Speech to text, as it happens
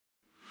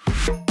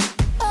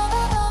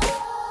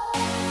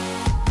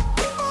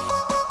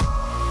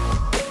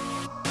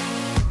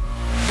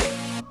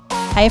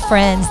Hi,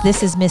 friends.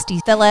 This is Misty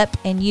Phillip,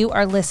 and you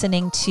are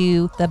listening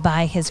to the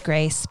By His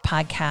Grace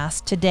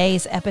podcast.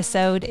 Today's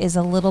episode is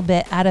a little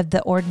bit out of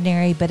the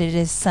ordinary, but it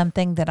is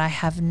something that I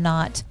have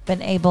not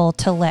been able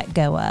to let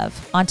go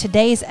of. On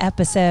today's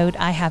episode,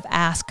 I have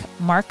asked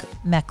Mark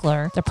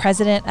Meckler, the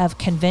president of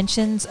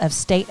Conventions of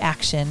State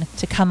Action,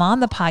 to come on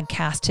the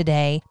podcast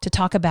today to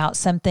talk about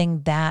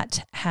something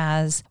that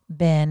has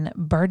been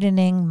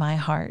burdening my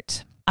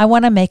heart. I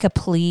want to make a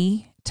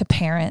plea to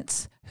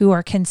parents who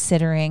are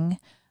considering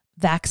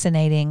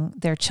vaccinating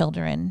their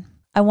children.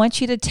 I want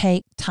you to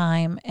take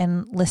time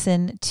and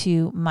listen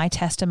to my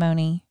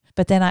testimony,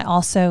 but then I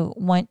also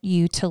want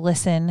you to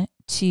listen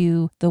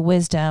to the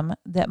wisdom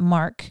that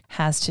Mark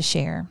has to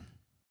share.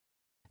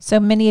 So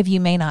many of you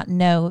may not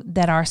know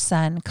that our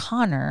son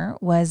Connor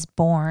was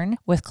born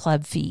with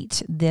club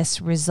feet.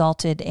 This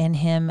resulted in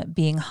him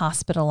being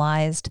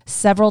hospitalized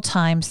several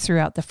times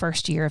throughout the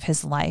first year of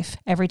his life.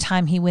 Every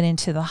time he went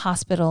into the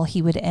hospital,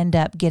 he would end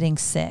up getting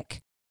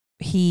sick.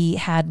 He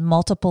had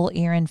multiple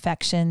ear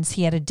infections.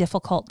 He had a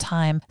difficult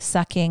time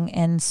sucking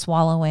and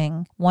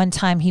swallowing. One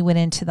time he went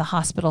into the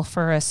hospital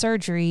for a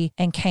surgery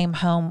and came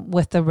home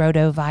with the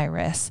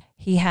rotavirus.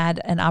 He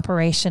had an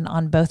operation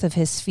on both of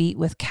his feet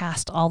with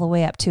cast all the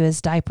way up to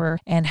his diaper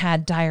and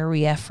had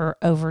diarrhea for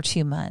over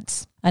 2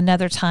 months.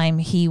 Another time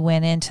he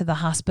went into the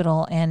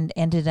hospital and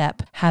ended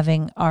up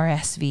having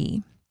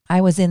RSV.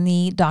 I was in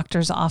the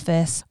doctor's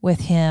office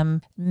with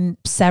him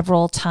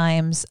several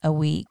times a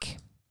week.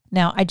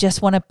 Now, I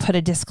just want to put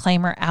a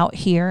disclaimer out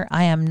here.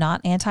 I am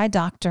not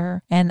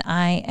anti-doctor and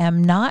I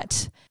am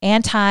not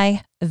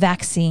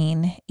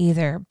anti-vaccine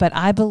either, but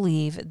I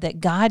believe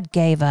that God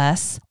gave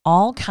us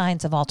all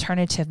kinds of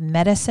alternative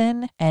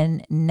medicine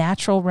and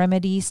natural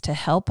remedies to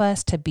help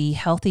us to be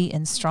healthy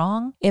and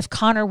strong. If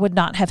Connor would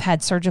not have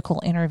had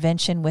surgical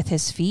intervention with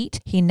his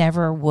feet, he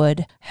never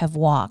would have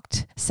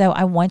walked. So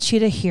I want you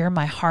to hear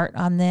my heart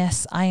on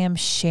this. I am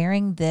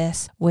sharing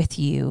this with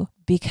you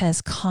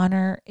because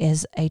Connor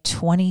is a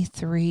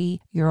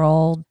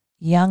 23-year-old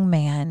young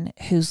man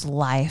whose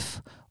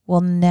life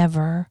will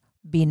never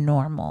be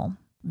normal.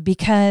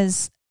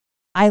 Because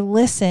I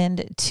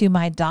listened to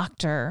my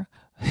doctor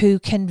who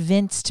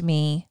convinced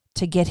me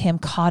to get him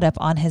caught up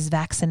on his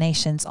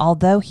vaccinations,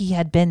 although he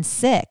had been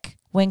sick.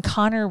 When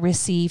Connor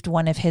received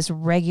one of his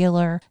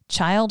regular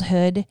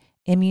childhood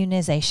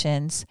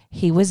immunizations,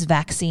 he was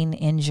vaccine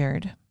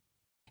injured.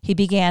 He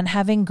began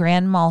having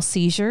grand mal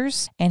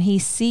seizures, and he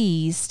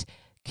seized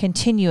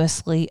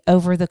continuously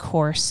over the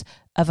course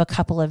of a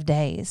couple of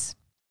days.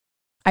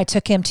 I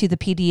took him to the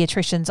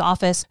pediatrician's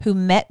office, who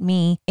met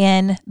me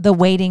in the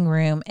waiting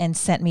room and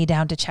sent me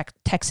down to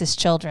Texas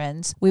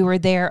Children's. We were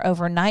there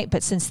overnight,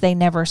 but since they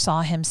never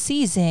saw him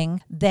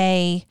seizing,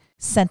 they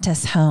sent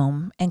us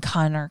home, and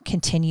Connor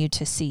continued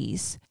to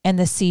seize. And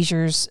the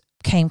seizures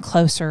came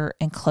closer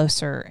and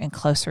closer and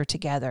closer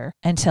together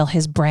until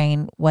his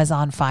brain was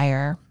on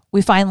fire.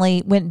 We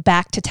finally went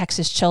back to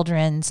Texas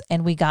Children's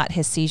and we got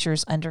his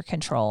seizures under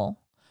control.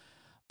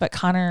 But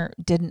Connor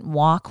didn't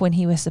walk when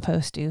he was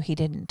supposed to. He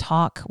didn't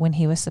talk when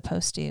he was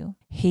supposed to.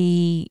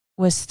 He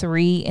was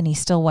 3 and he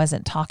still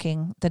wasn't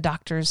talking. The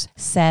doctors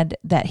said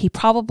that he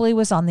probably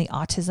was on the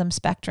autism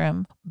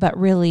spectrum, but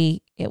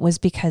really it was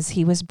because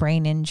he was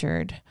brain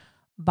injured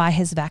by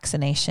his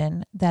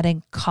vaccination that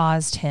had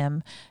caused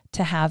him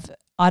to have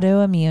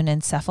autoimmune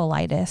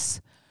encephalitis,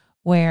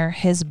 where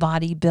his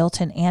body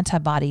built an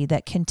antibody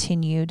that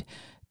continued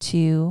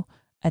to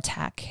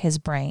attack his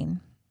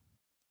brain.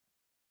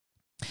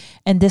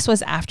 And this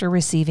was after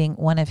receiving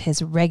one of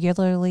his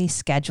regularly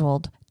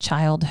scheduled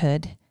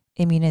childhood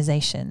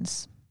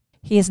immunizations.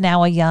 He is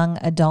now a young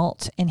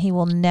adult and he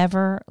will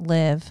never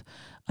live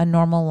a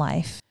normal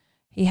life.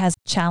 He has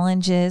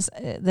challenges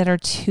that are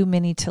too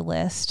many to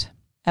list.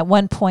 At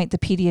one point, the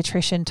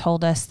pediatrician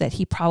told us that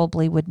he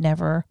probably would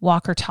never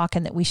walk or talk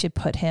and that we should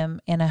put him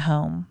in a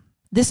home.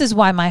 This is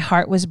why my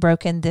heart was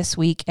broken this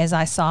week as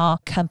I saw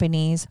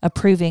companies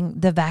approving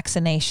the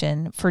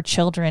vaccination for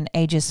children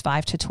ages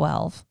 5 to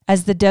 12.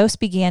 As the dose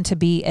began to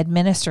be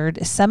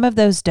administered, some of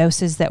those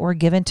doses that were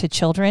given to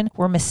children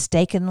were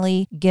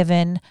mistakenly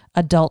given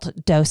adult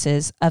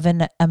doses of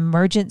an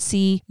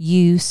emergency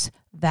use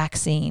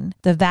vaccine.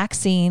 The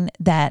vaccine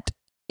that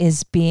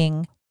is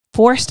being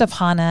forced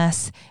upon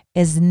us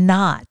is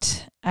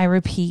not, I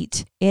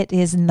repeat, it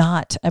is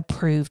not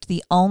approved.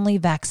 The only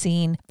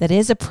vaccine that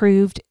is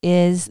approved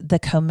is the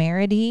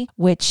Comirnaty,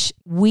 which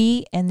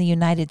we in the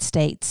United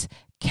States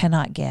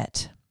cannot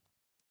get.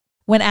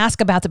 When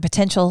asked about the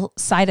potential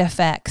side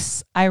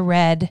effects, I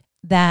read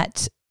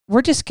that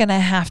we're just going to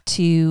have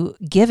to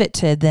give it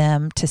to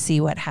them to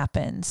see what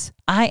happens.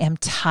 I am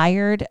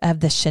tired of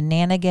the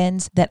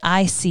shenanigans that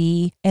I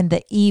see and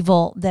the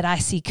evil that I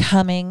see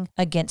coming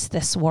against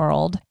this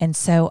world. And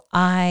so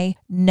I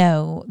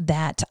know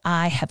that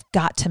I have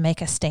got to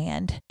make a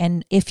stand.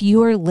 And if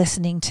you are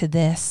listening to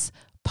this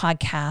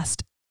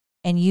podcast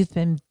and you've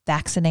been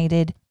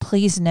vaccinated,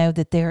 please know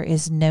that there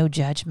is no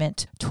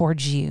judgment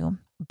towards you.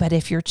 But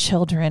if your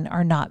children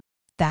are not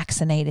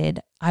vaccinated,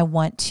 I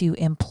want to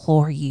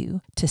implore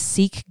you to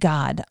seek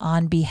God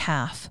on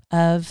behalf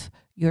of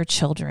your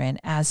children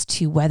as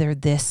to whether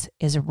this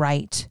is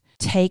right.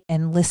 Take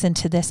and listen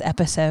to this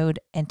episode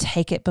and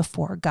take it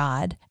before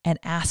God and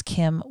ask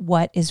Him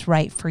what is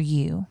right for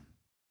you.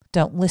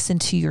 Don't listen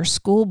to your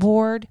school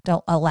board.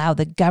 Don't allow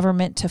the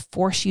government to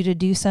force you to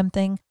do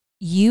something.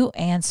 You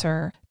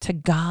answer to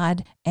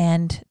God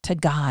and to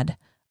God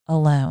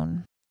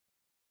alone.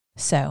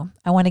 So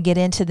I want to get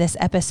into this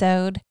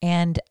episode,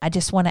 and I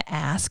just want to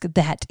ask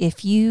that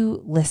if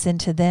you listen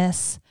to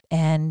this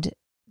and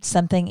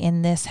something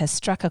in this has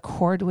struck a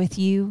chord with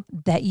you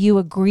that you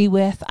agree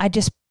with, I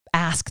just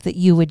ask that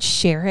you would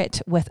share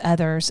it with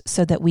others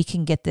so that we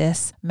can get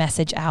this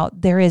message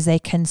out. There is a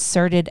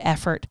concerted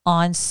effort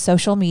on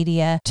social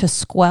media to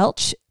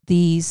squelch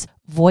these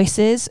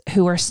voices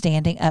who are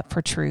standing up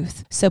for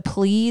truth. So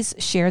please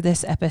share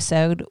this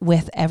episode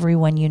with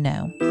everyone you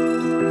know.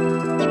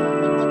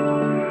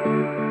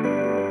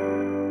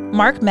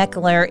 Mark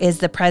Meckler is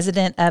the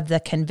president of the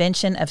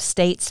Convention of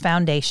States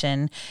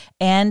Foundation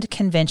and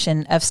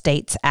Convention of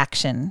States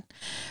Action.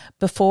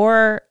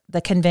 Before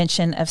the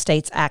Convention of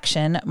States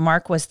Action,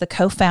 Mark was the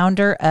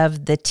co-founder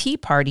of the Tea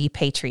Party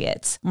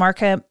Patriots.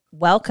 Mark,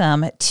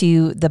 welcome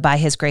to the By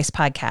His Grace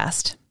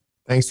podcast.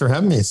 Thanks for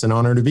having me. It's an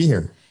honor to be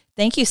here.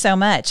 Thank you so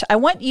much. I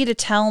want you to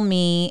tell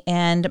me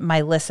and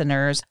my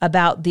listeners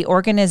about the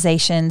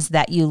organizations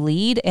that you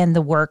lead and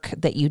the work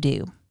that you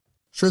do.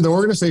 Sure. The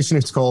organization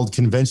is called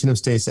Convention of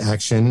States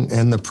Action,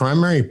 and the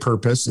primary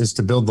purpose is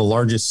to build the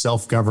largest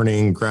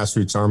self-governing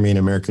grassroots army in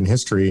American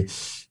history.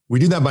 We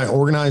do that by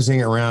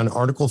organizing around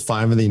Article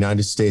 5 of the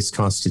United States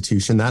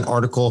Constitution. That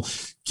article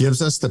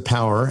gives us the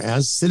power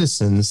as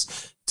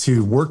citizens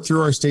to work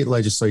through our state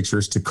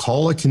legislatures to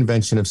call a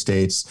convention of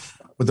states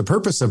with the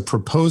purpose of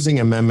proposing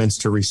amendments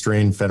to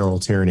restrain federal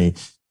tyranny.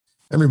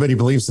 Everybody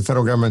believes the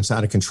federal government's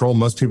out of control.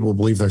 Most people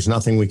believe there's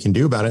nothing we can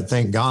do about it.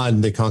 Thank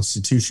God the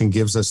Constitution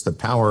gives us the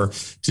power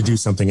to do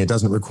something. It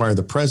doesn't require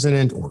the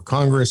president or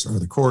Congress or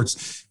the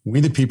courts. We,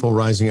 the people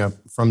rising up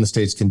from the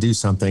states, can do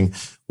something.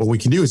 What we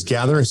can do is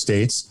gather as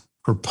states,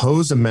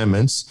 propose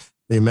amendments.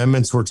 The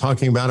amendments we're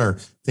talking about are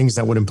things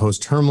that would impose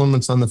term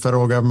limits on the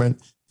federal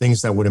government,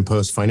 things that would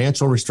impose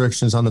financial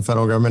restrictions on the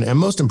federal government, and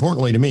most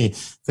importantly to me,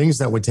 things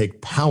that would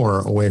take power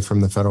away from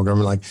the federal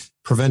government, like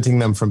preventing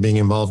them from being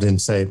involved in,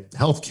 say,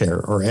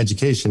 healthcare or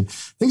education,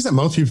 things that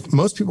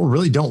most people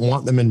really don't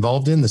want them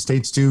involved in. The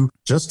states do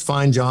just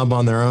fine job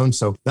on their own.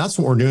 So that's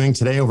what we're doing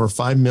today. Over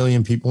 5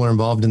 million people are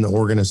involved in the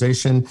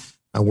organization.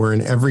 We're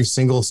in every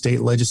single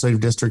state legislative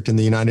district in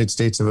the United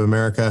States of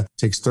America. It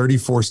takes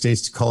 34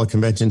 states to call a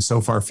convention.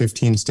 So far,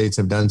 15 states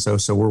have done so.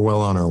 So we're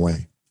well on our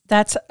way.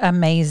 That's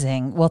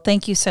amazing. Well,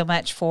 thank you so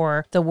much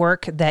for the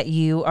work that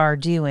you are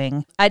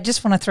doing. I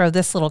just want to throw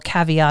this little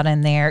caveat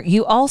in there.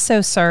 You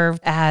also served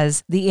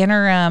as the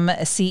interim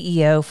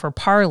CEO for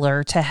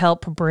Parler to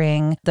help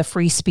bring the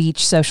free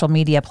speech social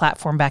media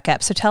platform back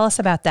up. So tell us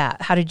about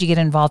that. How did you get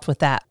involved with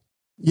that?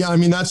 Yeah, I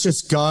mean, that's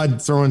just God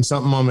throwing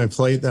something on my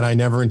plate that I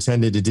never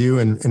intended to do.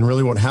 And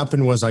really what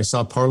happened was I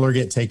saw Parler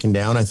get taken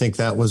down. I think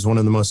that was one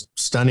of the most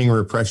stunning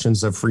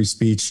repressions of free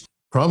speech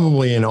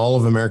probably in all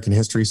of American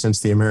history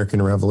since the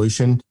American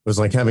Revolution. It was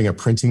like having a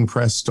printing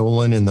press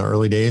stolen in the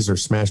early days or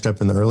smashed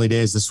up in the early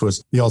days. This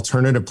was the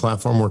alternative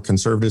platform where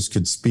conservatives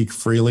could speak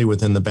freely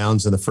within the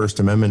bounds of the First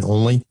Amendment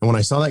only. And when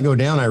I saw that go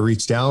down, I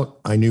reached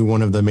out. I knew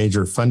one of the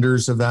major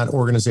funders of that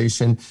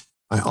organization.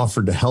 I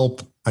offered to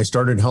help. I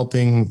started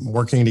helping,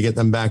 working to get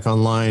them back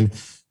online.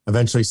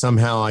 Eventually,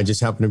 somehow, I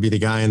just happened to be the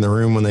guy in the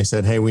room when they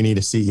said, hey, we need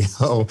a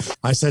CEO.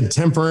 I said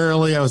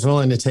temporarily, I was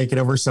willing to take it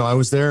over. So I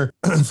was there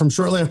from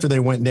shortly after they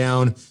went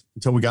down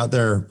until we got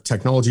their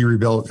technology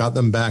rebuilt, got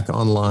them back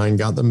online,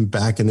 got them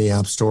back in the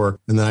App Store.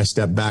 And then I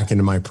stepped back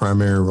into my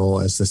primary role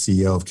as the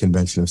CEO of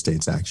Convention of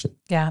States Action.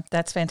 Yeah,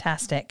 that's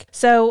fantastic.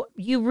 So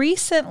you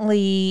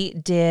recently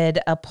did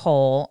a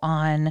poll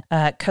on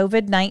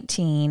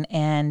COVID-19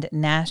 and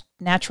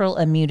natural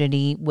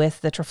immunity with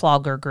the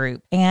Trafalgar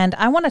Group. And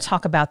I want to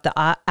talk about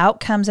the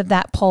outcomes of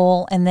that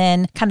poll and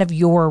then kind of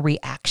your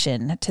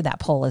reaction to that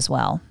poll as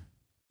well.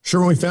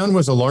 Sure. What we found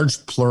was a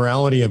large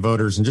plurality of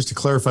voters. And just to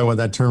clarify what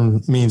that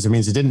term means, it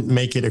means it didn't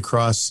make it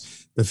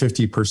across the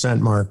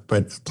 50% mark,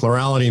 but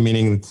plurality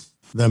meaning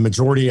the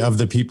majority of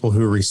the people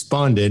who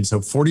responded. So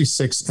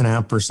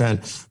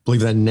 46.5%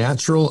 believe that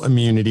natural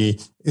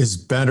immunity is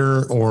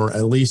better or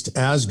at least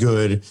as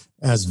good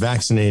as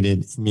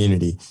vaccinated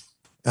immunity.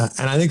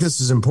 And I think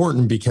this is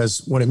important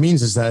because what it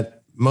means is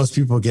that most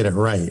people get it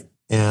right.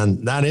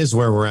 And that is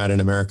where we're at in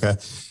America.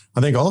 I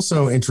think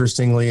also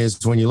interestingly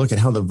is when you look at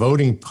how the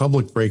voting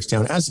public breaks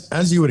down,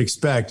 as you would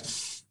expect,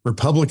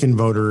 Republican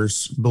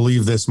voters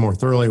believe this more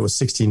thoroughly. It was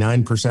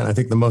 69%. I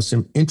think the most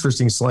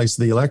interesting slice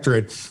of the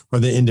electorate are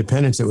the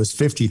independents. It was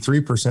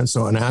 53%.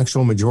 So an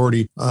actual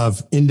majority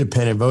of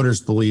independent voters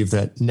believe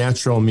that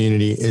natural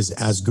immunity is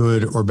as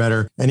good or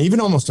better. And even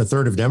almost a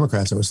third of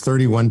Democrats, it was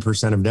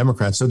 31% of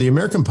Democrats. So the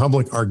American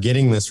public are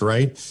getting this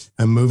right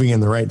and moving in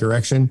the right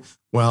direction,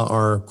 while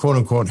our quote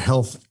unquote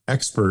health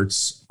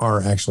experts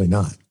are actually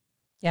not.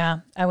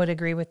 Yeah, I would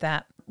agree with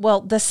that.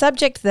 Well, the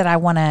subject that I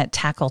want to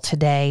tackle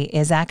today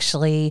is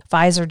actually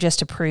Pfizer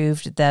just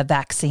approved the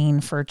vaccine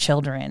for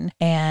children,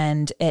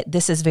 and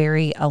this is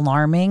very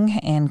alarming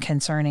and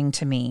concerning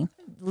to me.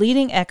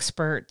 Leading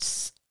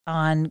experts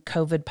on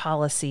COVID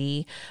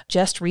policy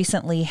just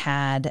recently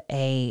had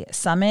a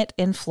summit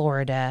in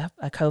Florida,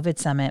 a COVID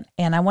summit,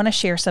 and I want to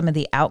share some of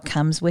the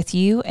outcomes with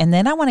you, and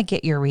then I want to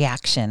get your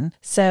reaction.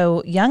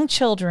 So, young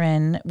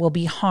children will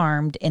be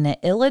harmed in an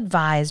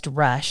ill-advised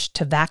rush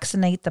to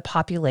vaccinate the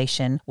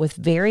population with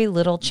very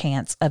little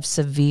chance of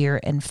severe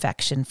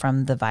infection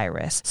from the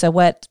virus. So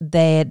what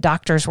the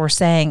doctors were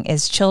saying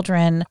is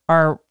children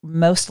are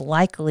most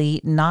likely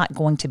not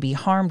going to be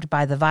harmed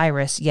by the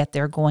virus, yet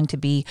they're going to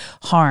be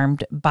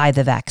harmed by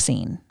the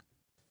vaccine.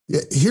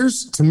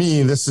 To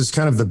me, this is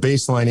kind of the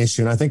baseline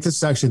issue. And I think this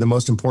is actually the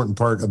most important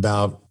part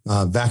about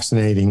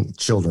vaccinating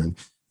children.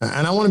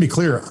 And I want to be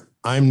clear,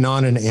 I'm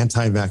not an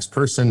anti-vax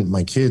person.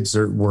 My kids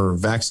were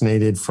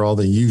vaccinated for all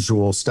the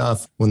usual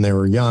stuff when they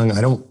were young.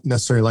 I don't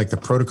necessarily like the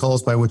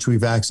protocols by which we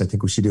vax. I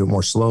think we should do it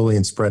more slowly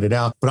and spread it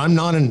out. But I'm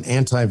not an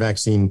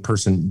anti-vaccine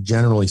person,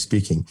 generally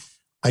speaking.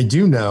 I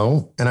do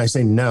know, and I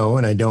say no,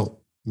 and I don't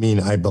mean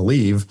I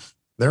believe,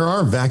 there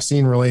are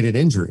vaccine-related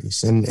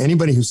injuries. And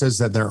anybody who says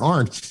that there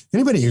aren't,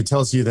 anybody who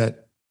tells you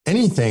that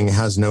anything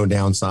has no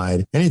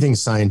downside, anything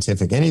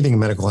scientific, anything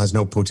medical has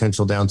no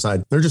potential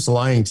downside, they're just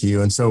lying to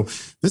you. And so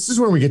this is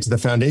where we get to the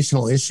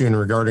foundational issue in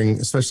regarding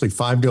especially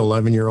 5 to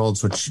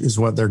 11-year-olds, which is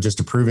what they're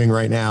just approving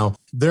right now.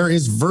 There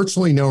is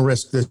virtually no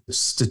risk. The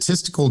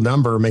statistical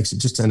number makes it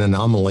just an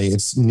anomaly.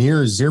 It's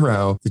near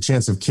zero, the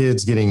chance of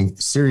kids getting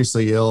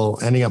seriously ill,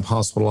 ending up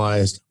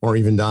hospitalized, or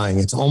even dying.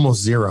 It's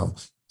almost zero.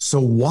 So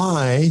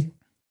why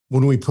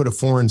would we put a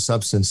foreign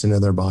substance into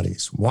their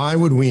bodies? Why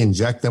would we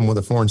inject them with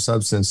a foreign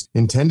substance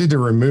intended to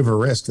remove a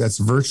risk that's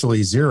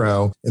virtually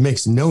zero? It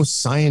makes no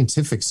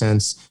scientific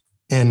sense.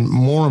 And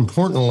more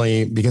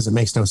importantly, because it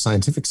makes no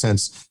scientific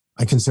sense,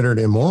 I consider it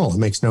immoral. It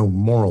makes no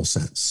moral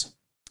sense.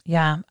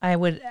 Yeah, I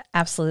would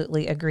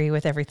absolutely agree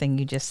with everything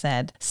you just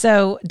said.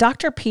 So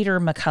Dr. Peter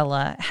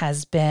McCullough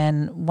has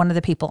been one of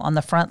the people on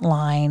the front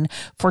line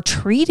for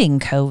treating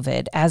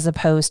COVID as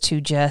opposed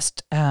to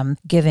just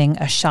giving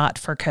a shot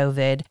for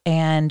COVID.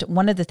 And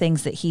one of the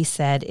things that he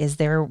said is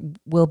there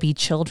will be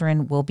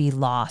children will be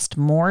lost.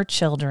 More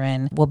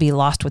children will be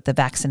lost with the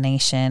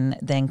vaccination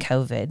than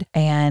COVID.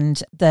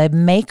 And the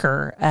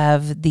maker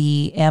of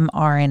the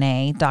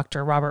mRNA,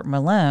 Dr. Robert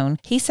Malone,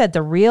 he said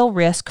the real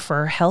risk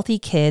for healthy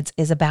kids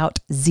is about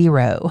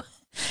zero.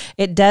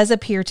 It does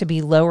appear to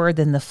be lower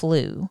than the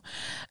flu.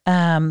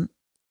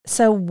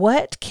 So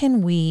what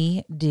can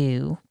we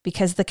do?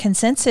 Because the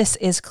consensus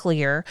is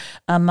clear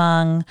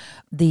among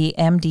the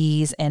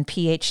MDs and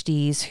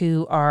PhDs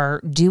who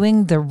are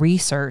doing the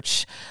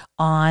research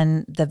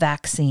on the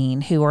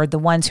vaccine, who are the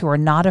ones who are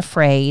not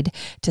afraid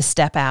to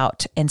step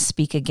out and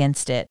speak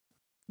against it.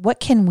 What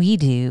can we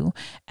do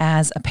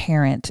as a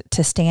parent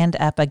to stand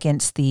up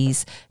against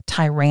these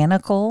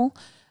tyrannical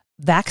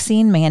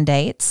vaccine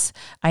mandates?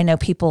 I know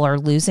people are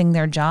losing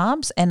their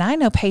jobs, and I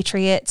know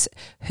patriots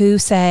who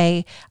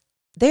say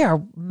they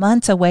are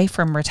months away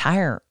from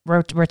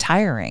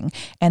retiring,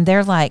 and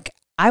they're like,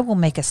 I will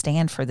make a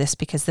stand for this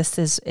because this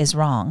is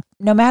wrong.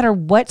 No matter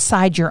what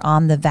side you're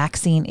on the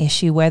vaccine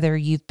issue, whether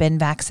you've been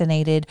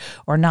vaccinated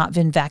or not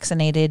been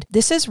vaccinated,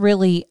 this is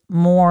really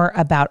more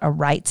about a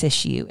rights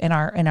issue and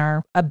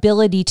our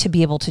ability to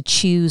be able to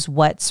choose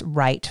what's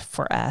right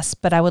for us.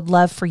 But I would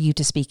love for you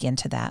to speak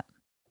into that.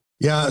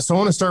 Yeah, so I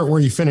want to start where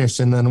you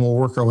finished, and then we'll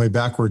work our way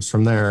backwards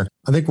from there.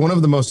 I think one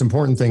of the most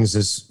important things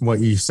is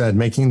what you said,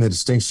 making the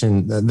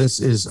distinction that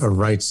this is a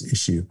rights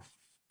issue,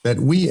 that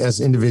we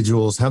as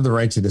individuals have the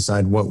right to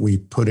decide what we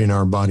put in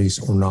our bodies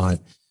or not.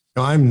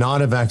 Now, I'm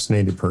not a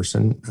vaccinated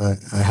person.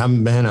 I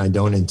haven't been. I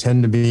don't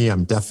intend to be.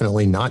 I'm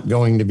definitely not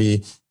going to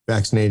be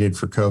vaccinated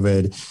for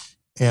COVID,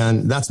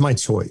 and that's my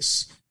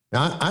choice.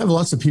 Now, I have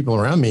lots of people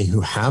around me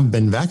who have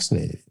been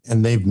vaccinated,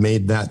 and they've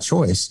made that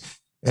choice.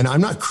 And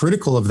I'm not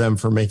critical of them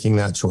for making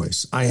that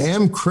choice. I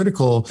am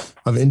critical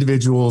of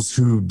individuals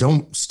who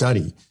don't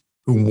study,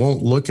 who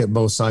won't look at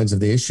both sides of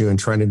the issue and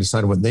try to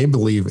decide what they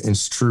believe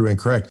is true and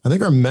correct. I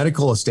think our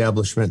medical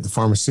establishment, the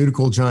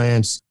pharmaceutical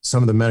giants,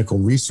 some of the medical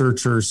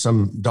researchers,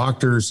 some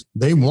doctors,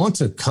 they want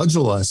to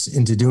cudgel us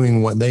into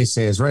doing what they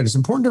say is right. It's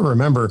important to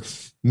remember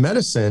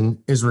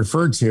medicine is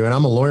referred to, and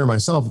I'm a lawyer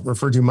myself,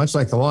 referred to much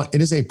like the law.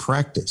 It is a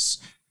practice,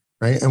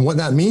 right? And what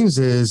that means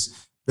is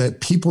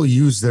that people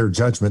use their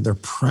judgment. They're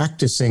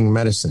practicing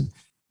medicine.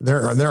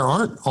 There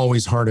aren't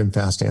always hard and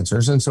fast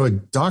answers. And so a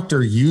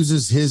doctor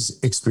uses his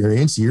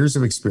experience, years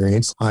of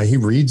experience. He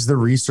reads the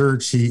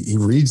research. He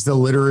reads the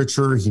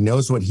literature. He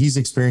knows what he's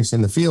experienced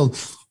in the field,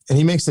 and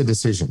he makes a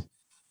decision.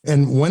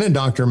 And when a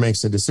doctor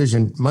makes a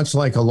decision, much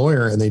like a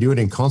lawyer, and they do it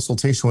in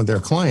consultation with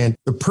their client,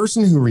 the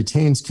person who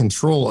retains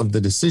control of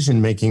the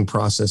decision-making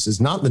process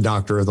is not the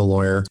doctor or the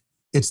lawyer.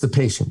 It's the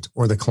patient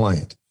or the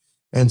client.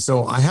 And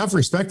so I have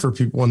respect for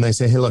people when they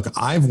say, hey, look,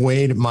 I've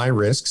weighed my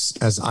risks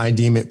as I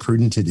deem it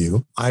prudent to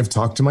do. I've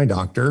talked to my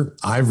doctor.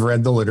 I've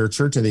read the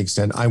literature to the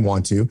extent I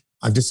want to.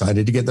 I've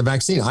decided to get the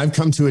vaccine. I've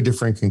come to a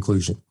different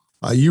conclusion.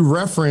 You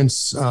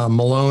reference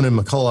Malone and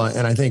McCullough,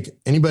 and I think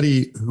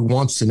anybody who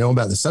wants to know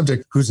about the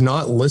subject, who's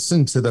not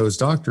listened to those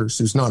doctors,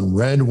 who's not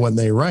read what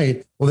they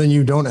write, well, then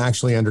you don't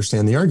actually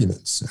understand the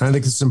arguments. And I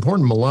think it's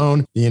important.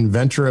 Malone, the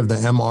inventor of the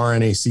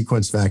mRNA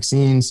sequence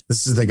vaccines,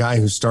 this is the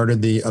guy who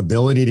started the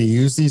ability to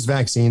use these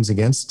vaccines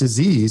against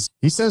disease.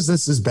 He says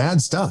this is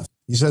bad stuff.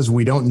 He says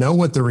we don't know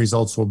what the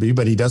results will be,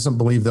 but he doesn't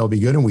believe they'll be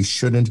good, and we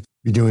shouldn't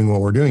be doing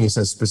what we're doing. He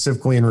says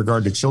specifically in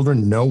regard to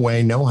children, no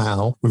way, no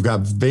how. We've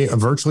got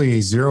virtually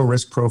a zero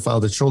risk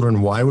profile to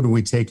children. Why would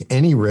we take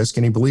any risk?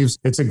 And he believes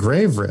it's a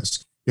grave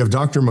risk. You have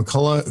Dr.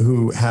 McCullough,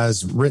 who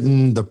has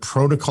written the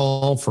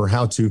protocol for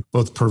how to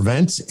both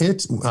prevent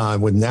it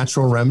with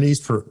natural remedies,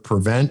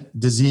 prevent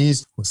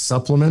disease with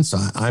supplements.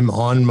 I'm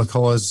on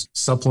McCullough's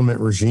supplement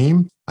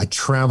regime. I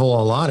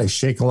travel a lot. I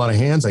shake a lot of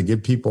hands. I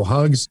give people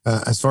hugs.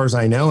 As far as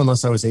I know,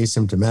 unless I was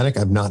asymptomatic,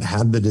 I've not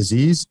had the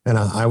disease. And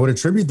I would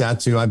attribute that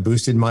to I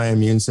boosted my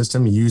immune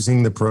system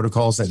using the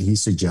protocols that he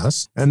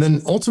suggests. And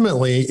then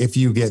ultimately, if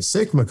you get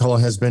sick, McCullough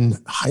has been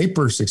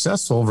hyper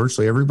successful.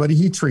 Virtually everybody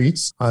he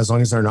treats, as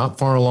long as they're not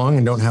far along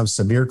and don't have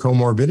severe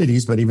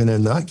comorbidities. But even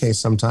in that case,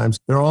 sometimes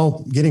they're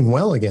all getting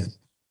well again.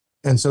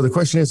 And so the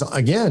question is,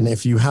 again,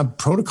 if you have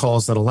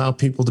protocols that allow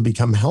people to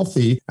become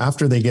healthy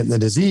after they get the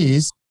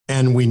disease,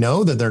 and we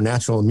know that their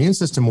natural immune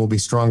system will be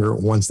stronger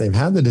once they've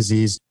had the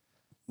disease,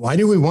 why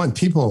do we want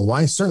people?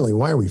 Why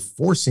are we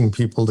forcing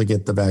people to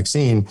get the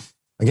vaccine?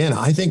 Again,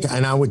 I think,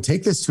 and I would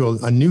take this to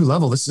a new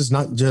level. This is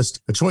not just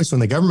a choice.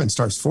 When the government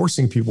starts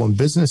forcing people and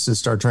businesses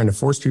start trying to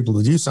force people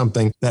to do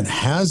something that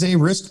has a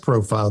risk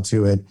profile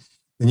to it,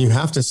 then you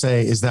have to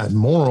say, is that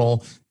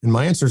moral? And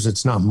my answer is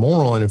it's not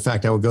moral. And in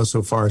fact, I would go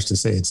so far as to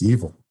say it's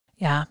evil.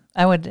 Yeah,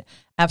 I would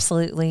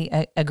absolutely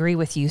agree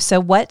with you. So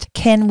what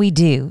can we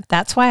do?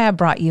 That's why I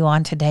brought you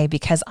on today,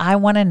 because I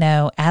want to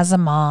know, as a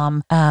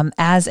mom,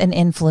 as an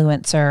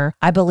influencer,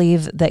 I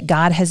believe that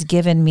God has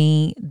given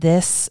me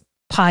this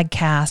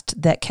podcast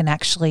that can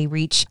actually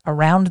reach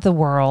around the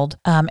world,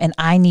 and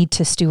I need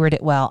to steward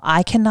it well.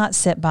 I cannot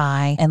sit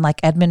by and, like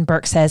Edmund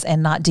Burke says,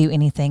 and not do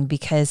anything,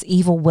 because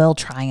evil will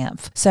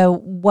triumph. So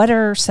what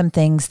are some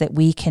things that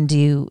we can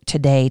do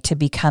today to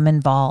become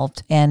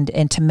involved and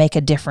to make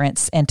a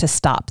difference and to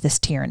stop this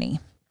tyranny?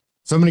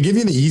 So I'm going to give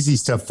you the easy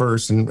stuff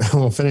first, and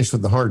we'll finish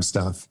with the hard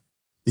stuff.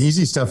 The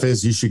easy stuff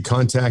is you should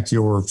contact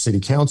your city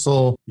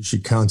council. You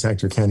should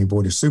contact your county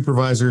board of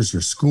supervisors,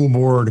 your school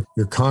board,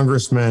 your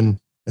congressman,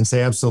 and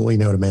say absolutely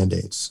no to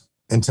mandates,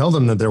 and tell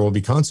them that there will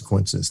be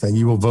consequences, that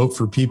you will vote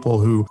for people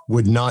who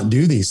would not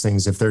do these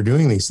things if they're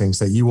doing these things,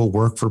 that you will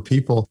work for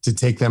people to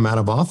take them out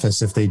of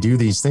office if they do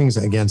these things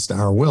against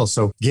our will.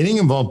 So getting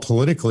involved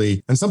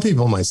politically, and some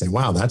people might say,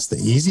 wow, that's the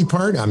easy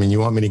part. I mean, you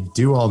want me to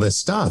do all this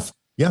stuff?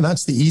 Yeah,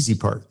 that's the easy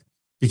part,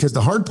 because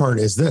the hard part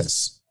is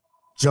this: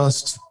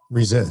 just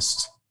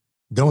resist.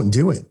 Don't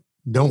do it.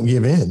 Don't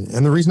give in.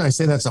 And the reason I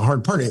say that's the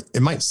hard part,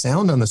 it might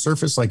sound on the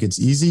surface like it's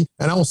easy.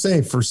 And I will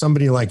say, for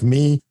somebody like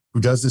me who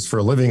does this for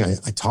a living, I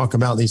talk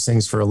about these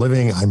things for a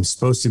living. I'm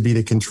supposed to be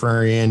the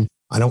contrarian.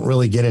 I don't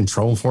really get in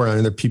trouble for it. I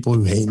know there are people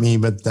who hate me,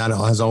 but that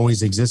has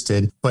always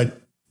existed.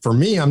 But for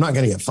me, I'm not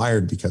going to get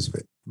fired because of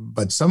it.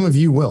 But some of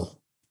you will.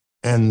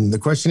 And the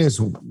question is,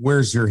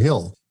 where's your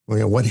hill?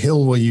 Well, what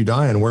hill will you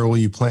die on? Where will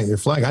you plant your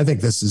flag? I think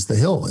this is the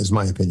hill, is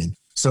my opinion.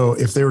 So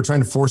if they were trying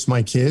to force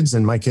my kids,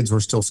 and my kids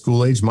were still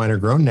school age, mine are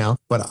grown now,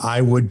 but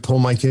I would pull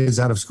my kids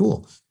out of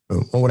school.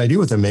 What would I do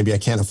with them? Maybe I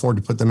can't afford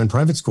to put them in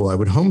private school. I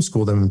would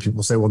homeschool them. And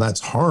people say, well,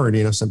 that's hard.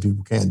 Some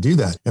people can't do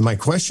that. And my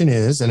question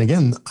is, and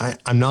again,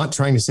 I'm not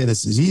trying to say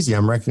this is easy.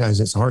 I'm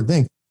recognizing it's a hard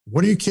thing.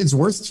 What are your kids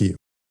worth to you?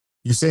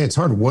 You say it's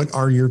hard. What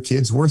are your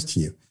kids worth to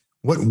you?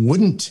 What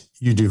wouldn't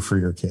you do for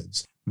your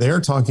kids?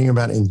 They're talking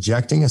about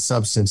injecting a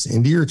substance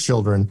into your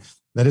children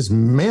that is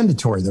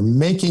mandatory. They're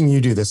making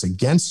you do this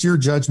against your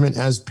judgment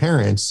as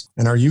parents.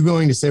 And are you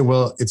going to say,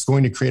 well, it's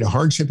going to create a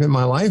hardship in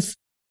my life?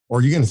 Or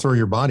are you going to throw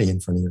your body in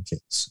front of your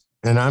kids?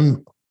 And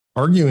I'm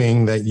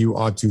arguing that you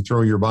ought to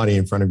throw your body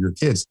in front of your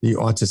kids.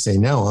 You ought to say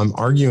no. I'm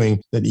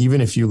arguing that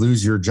even if you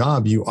lose your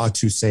job, you ought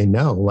to say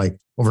no. Like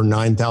over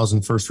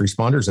 9,000 first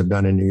responders have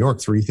done in New York,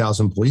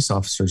 3,000 police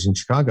officers in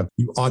Chicago.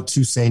 You ought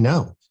to say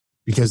no,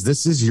 because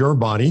this is your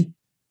body.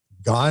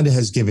 God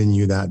has given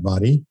you that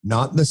body,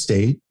 not the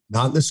state,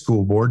 not the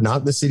school board,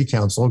 not the city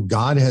council.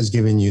 God has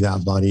given you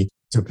that body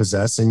to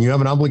possess, and you have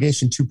an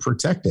obligation to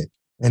protect it.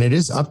 And it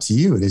is up to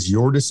you. It is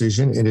your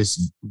decision.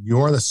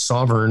 You're the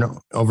sovereign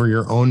over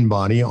your own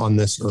body on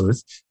this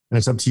earth. And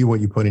it's up to you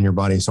what you put in your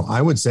body. So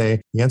I would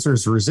say the answer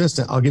is resist.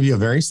 I'll give you a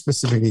very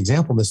specific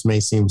example. This may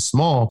seem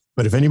small,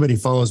 but if anybody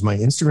follows my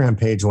Instagram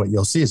page, what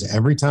you'll see is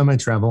every time I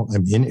travel,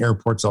 I'm in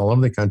airports all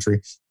over the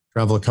country,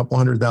 travel a couple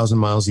 100,000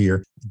 miles a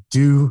year,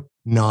 do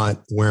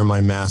not wear my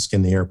mask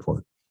in the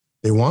airport.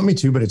 They want me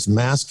to, but it's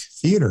mask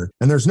theater,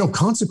 and there's no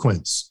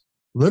consequence.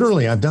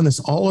 Literally, I've done this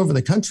all over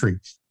the country.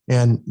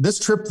 And this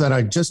trip that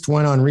I just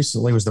went on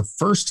recently was the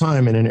first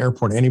time in an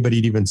airport anybody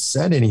had even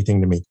said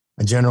anything to me.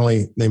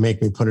 They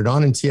make me put it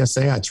on in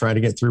TSA. I try to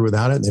get through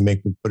without it. They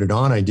make me put it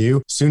on. I do.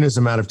 As soon as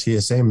I'm out of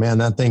TSA, man,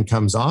 that thing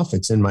comes off.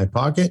 It's in my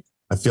pocket.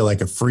 I feel like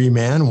a free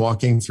man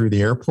walking through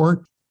the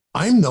airport.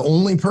 I'm the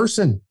only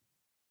person.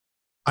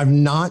 I've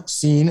not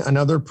seen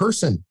another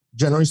person,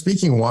 generally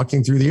speaking,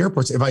 walking through the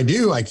airports. If I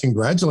do, I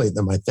congratulate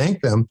them. I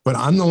thank them. But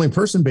I'm the only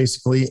person,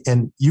 basically.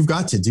 And you've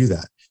got to do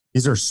that.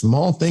 These are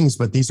small things,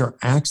 but these are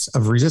acts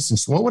of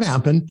resistance. What would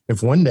happen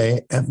if one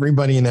day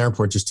everybody in the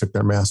airport just took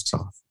their masks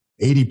off?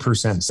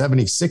 80%,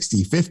 70,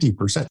 60,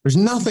 50%. There's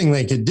nothing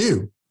they could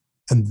do.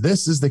 And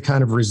this is the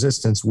kind of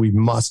resistance we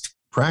must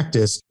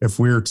practice if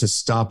we're to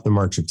stop the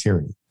march of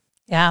tyranny.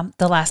 Yeah.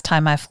 The last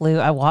time I flew,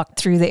 I walked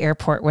through the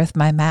airport with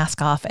my mask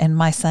off and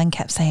my son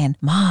kept saying,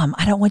 "Mom,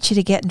 I don't want you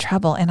to get in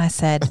trouble." And I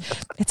said,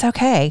 "It's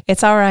okay.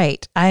 It's all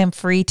right. I am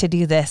free to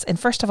do this." And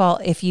first of all,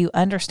 if you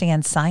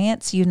understand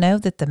science, you know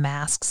that the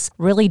masks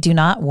really do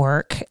not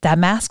work. The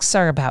masks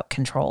are about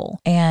control.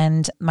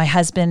 And my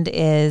husband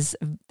has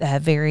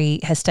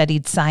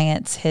studied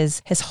science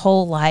his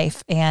whole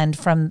life. And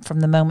from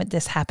the moment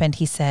this happened,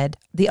 he said,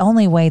 the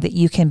only way that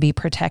you can be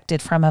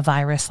protected from a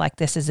virus like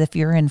this is if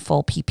you're in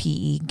full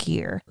PPE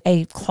gear.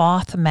 A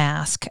cloth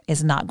mask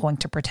is not going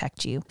to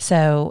protect you.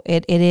 So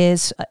it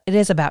is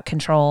about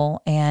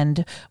control,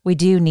 and we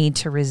do need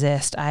to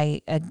resist.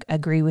 I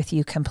agree with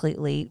you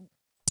completely.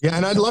 Yeah,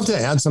 and I'd love to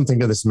add something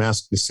to this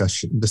mask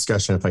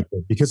discussion if I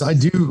could, because I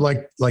do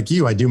like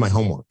you, I do my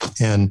homework.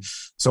 And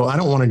so I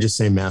don't want to just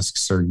say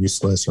masks are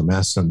useless or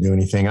masks don't do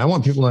anything. I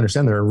want people to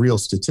understand there are real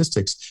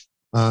statistics.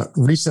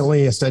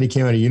 Recently, a study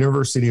came out of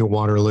University of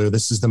Waterloo.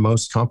 This is the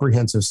most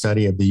comprehensive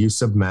study of the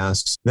use of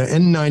masks. The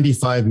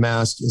N95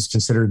 mask is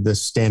considered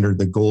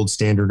the gold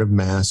standard of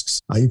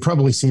masks. You've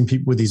probably seen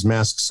people with these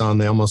masks on.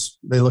 They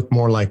look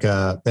more like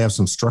they have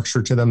some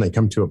structure to them. They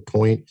come to a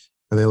point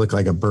and they look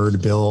like a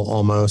bird bill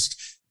almost.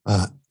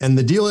 And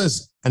the deal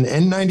is an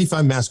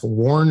N95 mask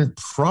worn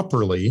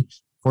properly,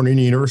 according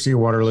to University of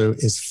Waterloo,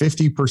 is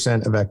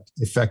 50%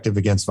 effective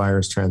against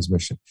virus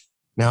transmission.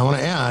 Now, I want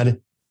to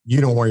add, you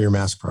don't wear your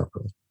mask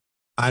properly.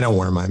 I don't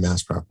wear my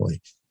mask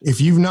properly. If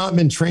you've not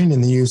been trained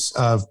in the use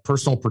of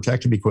personal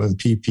protective equipment,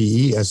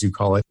 PPE, as you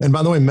call it, and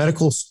by the way,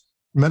 medical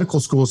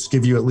schools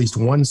give you at least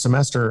one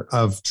semester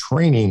of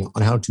training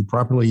on how to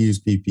properly use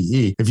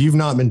PPE. If you've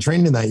not been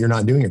trained in that, you're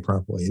not doing it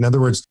properly. In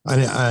other words, an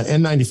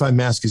N95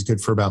 mask is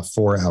good for about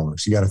 4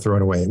 hours. You got to throw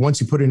it away.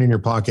 Once you put it in your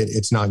pocket,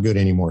 it's not good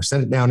anymore.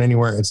 Set it down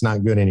anywhere. It's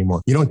not good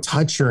anymore. You don't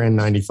touch your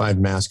N95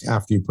 mask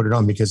after you put it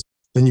on, because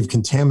then you've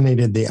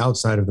contaminated the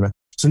outside of the mask.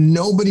 So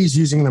nobody's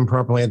using them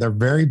properly. At their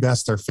very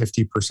best, they're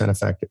 50%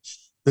 effective.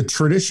 The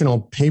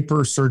traditional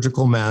paper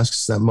surgical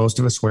masks that most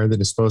of us wear, the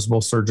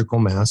disposable surgical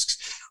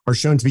masks, are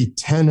shown to be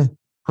 10%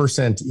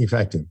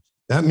 effective.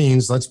 That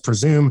means, let's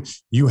presume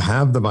you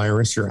have the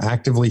virus, you're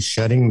actively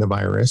shedding the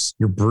virus,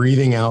 you're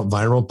breathing out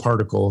viral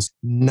particles,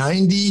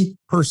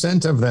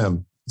 90% of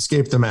them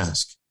escape the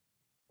mask.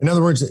 In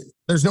other words,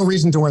 there's no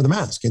reason to wear the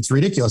mask. It's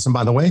ridiculous. And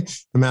by the way,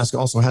 the mask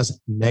also has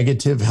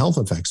negative health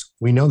effects.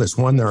 We know this.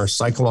 One, there are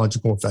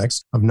psychological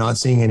effects of not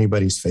seeing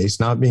anybody's face,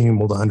 not being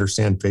able to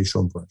understand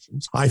facial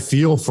impressions. I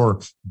feel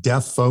for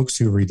deaf folks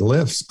who read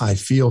lips. I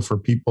feel for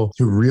people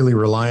who really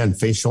rely on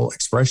facial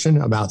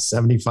expression. About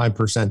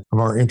 75% of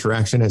our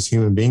interaction as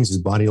human beings is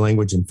body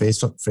language and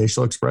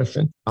facial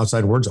expression.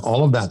 Outside words,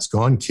 all of that's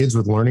gone. Kids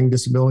with learning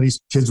disabilities,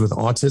 kids with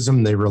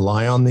autism, they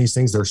rely on these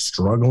things. They're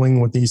struggling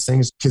with these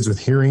things. Kids with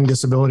hearing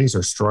disabilities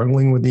are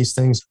struggling with these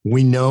things.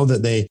 We know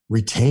that they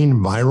retain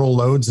viral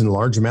loads in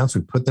large amounts.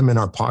 We put them in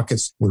our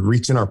pockets. We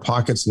reach in our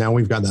pockets. Now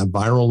we've got that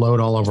viral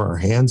load all over our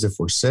hands if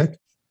we're sick.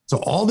 So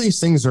all these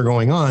things are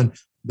going on.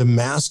 The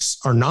masks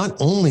are not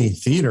only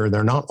theater,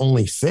 they're not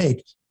only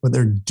fake, but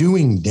they're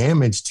doing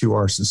damage to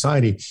our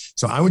society.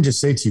 So I would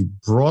just say to you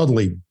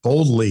broadly,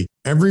 boldly,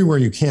 everywhere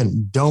you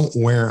can, don't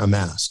wear a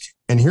mask.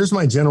 And here's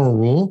my general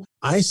rule.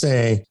 I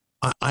say,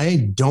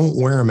 I don't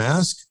wear a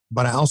mask,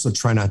 but I also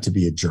try not to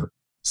be a jerk.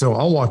 So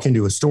I'll walk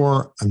into a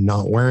store. I'm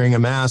not wearing a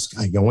mask.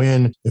 I go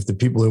in. If the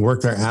people who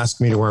work there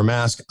ask me to wear a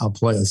mask, I'll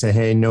politely say,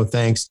 hey, no,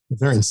 thanks. If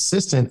they're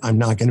insistent, I'm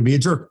not going to be a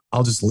jerk.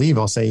 I'll just leave.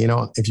 I'll say,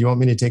 if you want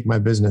me to take my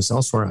business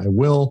elsewhere, I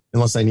will.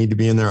 Unless I need to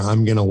be in there,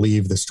 I'm going to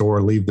leave the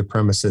store, leave the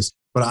premises.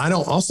 But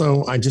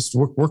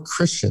we're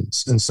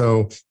Christians. And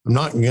so I'm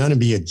not going to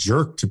be a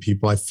jerk to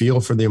people. I feel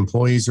for the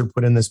employees who are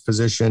put in this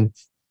position.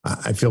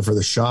 I feel for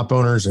the shop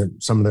owners, or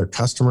some of their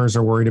customers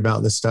are worried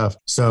about this stuff.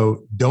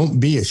 So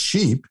don't be a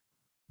sheep,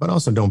 but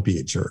also don't be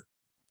a jerk.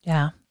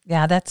 Yeah.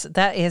 Yeah,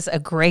 that is a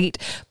great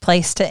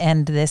place to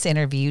end this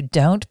interview.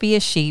 Don't be a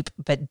sheep,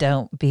 but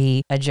don't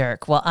be a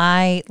jerk. Well,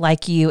 I,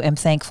 like you, am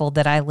thankful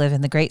that I live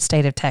in the great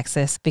state of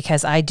Texas,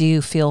 because I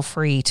do feel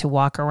free to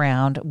walk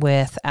around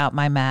without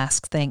my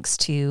mask, thanks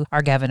to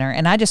our governor.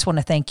 And I just want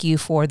to thank you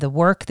for the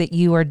work that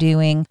you are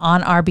doing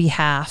on our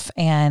behalf,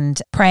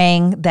 and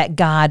praying that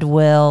God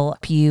will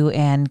help you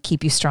and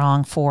keep you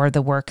strong for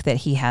the work that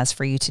he has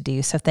for you to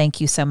do. So thank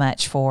you so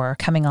much for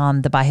coming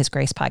on the By His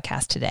Grace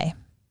podcast today.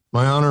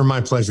 My honor,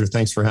 my pleasure.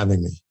 Thanks for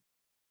having me.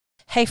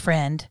 Hey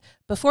friend,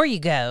 before you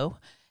go,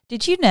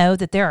 did you know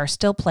that there are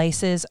still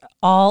places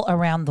all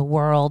around the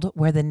world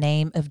where the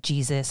name of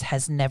Jesus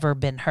has never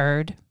been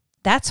heard?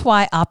 That's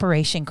why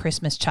Operation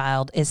Christmas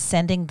Child is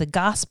sending the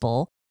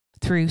gospel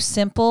through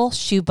simple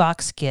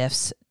shoebox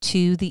gifts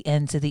to the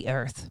ends of the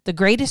earth. The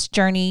Greatest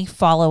Journey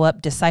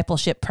follow-up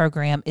discipleship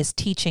program is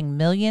teaching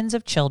millions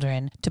of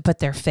children to put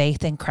their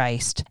faith in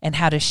Christ and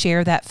how to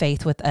share that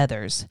faith with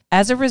others.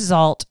 As a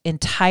result,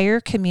 entire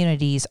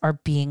communities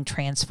are being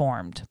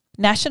transformed.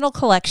 National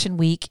Collection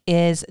Week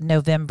is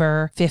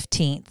November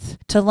 15th.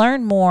 To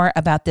learn more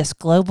about this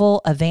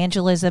global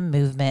evangelism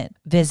movement,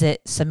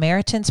 visit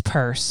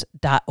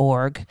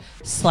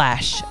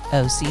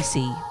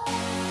SamaritansPurse.org/OCC.